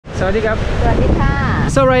Sawadee krap. สวัสดีค่ะ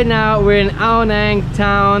So right now we're in Ao Nang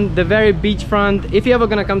town, the very beachfront. If you're ever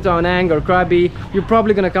gonna come to Ao Nang or Krabi, you're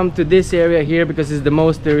probably gonna come to this area here because it's the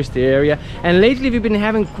most touristy area. And lately we've been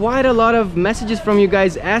having quite a lot of messages from you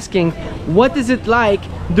guys asking what is it like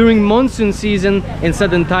during monsoon season in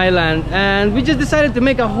southern Thailand, and we just decided to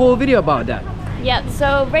make a whole video about that. Yeah, so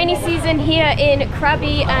rainy season here in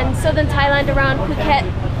Krabi and southern Thailand around Phuket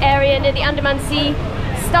area near the Andaman Sea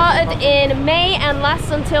started in May and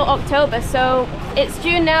lasts until October. So it's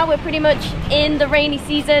June now, we're pretty much in the rainy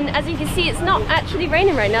season. As you can see, it's not actually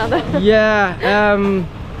raining right now though. Yeah,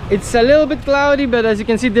 it's a little bit cloudy, but as you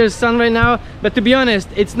can see there's sun right now. But to be honest,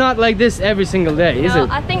 it's not like this every single day, is it?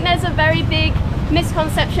 I think there's a very big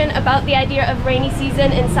misconception about the idea of rainy season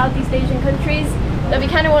in Southeast Asian countries that we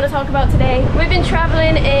kind of want to talk about today. We've been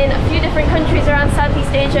traveling in a few different countries around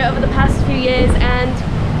Southeast Asia over the past few years, and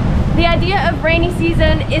the idea of rainy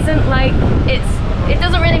season isn't like it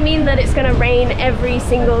doesn't really mean that it's going to rain every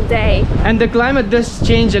single day. And the climate does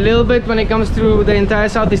change a little bit when it comes to the entire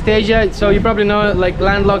Southeast Asia. So you probably know, like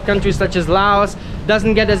landlocked countries such as Laos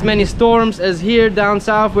doesn't get as many storms as here down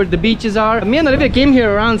south where the beaches are. Me and Olivia came here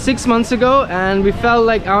around 6 months ago and we felt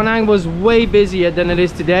like Ao Nang was way busier than it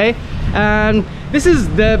is today. And this is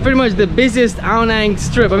pretty much the busiest Ao Nang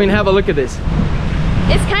strip. I mean, have a look at this.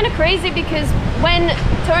 It's kind of crazy because when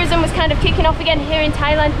tourism was kind of kicking off again here in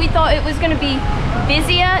Thailand, we thought it was going to be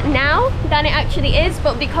busier now than it actually is,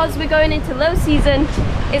 but because we're going into low season,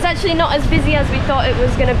 it's actually not as busy as we thought it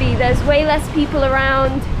was going to be. There's way less people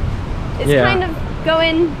around. It's kind of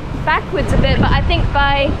going backwards a bit, but I think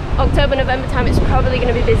by October, November time it's probably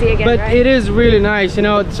going to be busy again. But right? It is really nice, you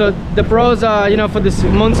know. So the pros are, you know, for this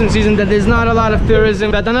monsoon season that there's not a lot of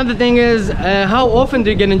tourism. But another thing is how often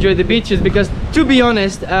do you get to enjoy the beaches? Because to be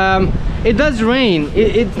honest, it does rain.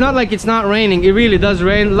 It's not like it's not raining. It really does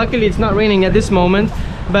rain. Luckily it's not raining at this moment,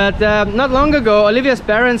 but not long ago Olivia's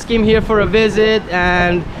parents came here for a visit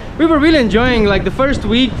and we were really enjoying, like the first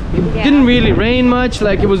week it didn't really rain much,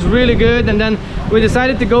 like it was really good, and then we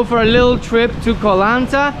decided to go for a little trip to Koh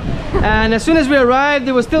Lanta. And as soon as we arrived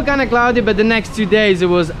it was still kind of cloudy, but the next 2 days it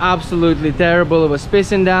was absolutely terrible. It was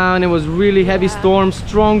pissing down, it was really heavy storms,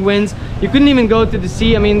 strong winds. You couldn't even go to the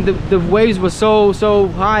sea. I mean the waves were so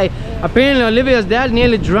high. Apparently Olivia's dad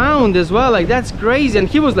nearly drowned as well. Like that's crazy, and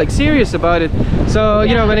he was like serious about it. So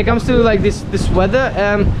you know, when it comes to like this weather,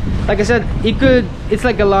 like I said, it's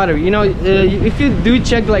like a lottery, you know. If you do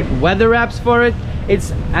check like weather apps for it,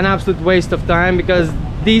 it's an absolute waste of time because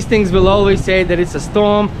these things will always say that it's a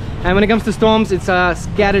storm, and when it comes to storms it's a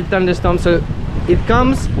scattered thunderstorm. So it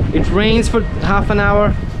comes, it rains for half an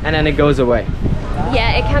hour and then it goes away.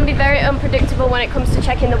 Yeah, it can be very unpredictable when it comes to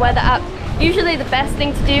checking the weather app. Usually the best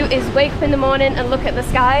thing to do is wake up in the morning and look at the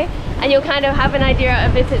sky, and you'll kind of have an idea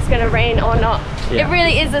of if it's going to rain or not. It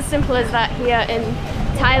really is as simple as that here in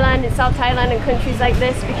Thailand, in South Thailand and countries like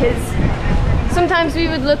this, because sometimes we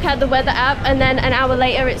would look at the weather app and then an hour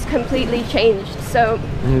later it's completely changed. So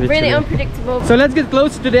really unpredictable. So let's get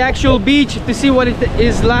closer to the actual beach to see what it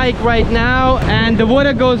is like right now. And the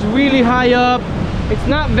water goes really high up. It's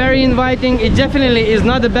not very inviting. It definitely is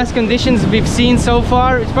not the best conditions we've seen so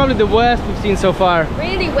far. It's probably the worst we've seen so far.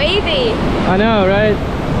 Really wavy. I know, right?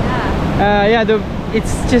 Yeah.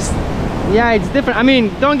 It's just, yeah, it's different. I mean,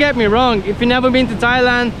 don't get me wrong, if you've never been to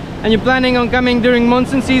Thailand and you're planning on coming during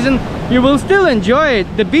monsoon season, you will still enjoy it.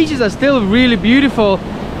 The beaches are still really beautiful,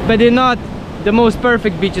 but they're not the most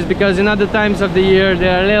perfect beaches because in other times of the year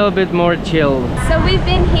they're a little bit more chill. So we've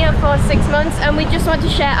been here for 6 months and we just want to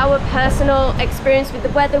share our personal experience with the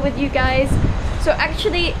weather with you guys. So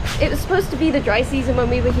actually it was supposed to be the dry season when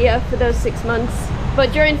we were here for those 6 months,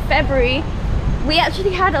 but during February we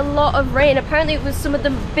actually had a lot of rain. Apparently it was some of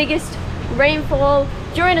the biggest rainfall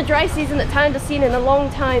during a dry season that Thailand has seen in a long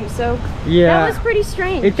time, so that was pretty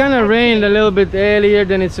strange. It kind of rained a little bit earlier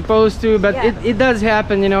than it's supposed to, but it does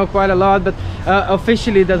happen, you know, quite a lot. But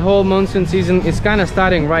officially that whole monsoon season is kind of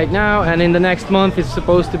starting right now, and in the next month it's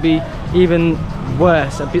supposed to be even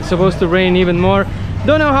worse. It's supposed to rain even more.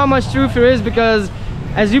 Don't know how much truth there is because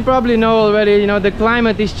as you probably know already, you know, the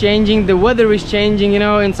climate is changing, the weather is changing, you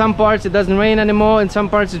know. In some parts it doesn't rain anymore, in some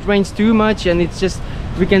parts it rains too much, and it's just,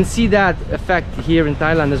 we can see that effect here in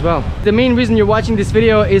Thailand as well. The main reason you're watching this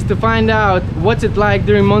video is to find out what's it like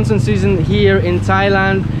during monsoon season here in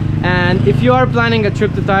Thailand. And if you are planning a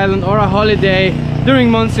trip to Thailand or a holiday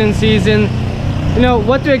during monsoon season, you know,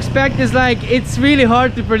 what to expect is like, it's really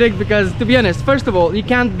hard to predict because, to be honest, first of all, you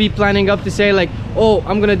can't be planning up to say like, oh,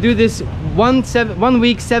 I'm gonna do this 1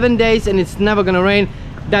 week, 7 days and it's never gonna rain.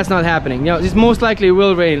 That's not happening. You know, it's most likely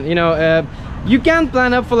will rain. You know, you can't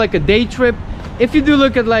plan up for like a day trip if you do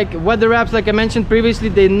look at like weather apps, like I mentioned previously,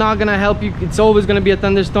 they're not gonna help you. It's always gonna be a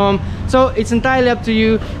thunderstorm, so it's entirely up to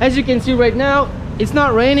you. As you can see right now, it's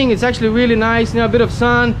not raining. It's actually really nice, you know, a bit of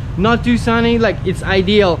sun, not too sunny, like it's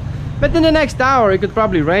ideal. But in the next hour it could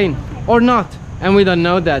probably rain or not, and we don't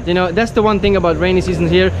know that. You know, that's the one thing about rainy season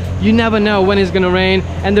here. You never know when it's gonna rain,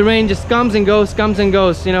 and the rain just comes and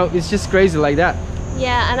goes, you know. It's just crazy like that.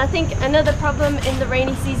 Yeah, and I think another problem in the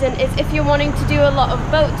rainy season is if you're wanting to do a lot of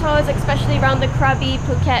boat tours, especially around the Krabi,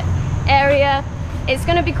 Phuket area, it's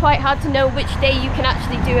going to be quite hard to know which day you can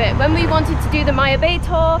actually do it. When we wanted to do the Maya Bay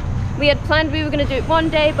tour, we had planned we were going to do it one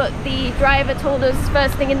day, but the driver told us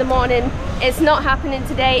first thing in the morning, it's not happening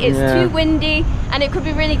today, it's too windy, and it could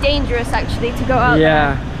be really dangerous actually to go out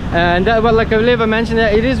there. And that, well, like Oliva mentioned,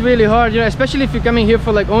 that it is really hard, you know, especially if you're coming here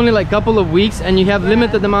for like only like a couple of weeks and you have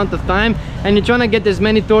limited amount of time and you're trying to get as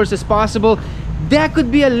many tours as possible. That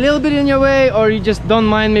could be a little bit in your way, or you just don't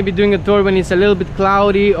mind maybe doing a tour when it's a little bit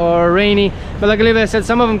cloudy or rainy. But like Olivia said,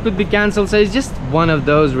 some of them could be cancelled, so it's just one of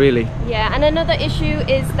those really. Yeah, and another issue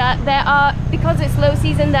is that there are, because it's low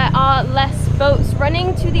season, there are less boats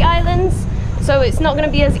running to the islands, so it's not going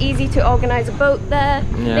to be as easy to organize a boat there.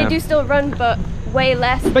 They do still run, but way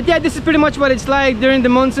less. But yeah, this is pretty much what it's like during the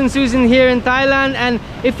monsoon season here in Thailand. And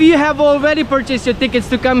if you have already purchased your tickets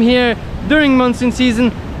to come here during monsoon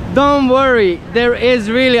season, don't worry, there is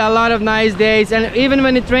really a lot of nice days, and even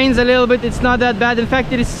when it rains a little bit, it's not that bad. In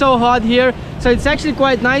fact, it is so hot here, so it's actually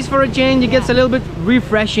quite nice for a change. It gets a little bit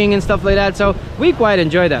refreshing and stuff like that, so we quite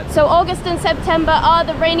enjoy that. So August and September are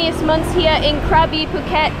the rainiest months here in Krabi,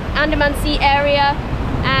 Phuket, Andaman Sea area,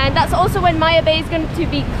 and that's also when Maya Bay is going to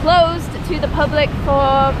be closed to the public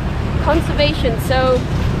for conservation. So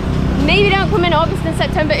maybe don't come in August and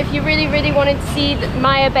September if you really wanted to see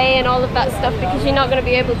Maya Bay and all of that stuff, because you're not going to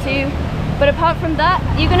be able to. But apart from that,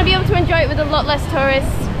 you're going to be able to enjoy it with a lot less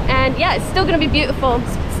tourists, and yeah, it's still going to be beautiful.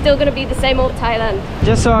 It's still going to be the same old Thailand.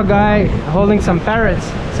 Just saw a guy holding some parrots.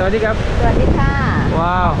 Sawadee krap. Sawadee ka.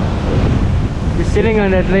 Wow, you're sitting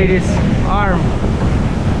on that lady's arm.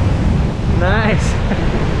 Nice.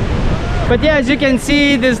 But yeah, as you can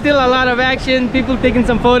see, there's still a lot of action, people taking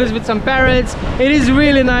some photos with some parrots. It is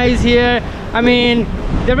really nice here. I mean,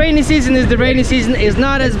 the rainy season is the rainy season. It's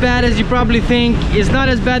not as bad as you probably think. It's not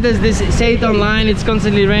as bad as they say it online. It's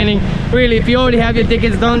constantly raining. Really, if you already have your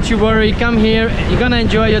tickets, don't you worry. Come here, you're gonna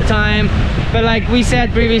enjoy your time. But like we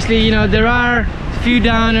said previously, you know, there are few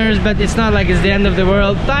downers, but it's not like it's the end of the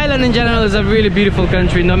world. Thailand in general is a really beautiful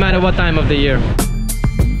country, no matter what time of the year.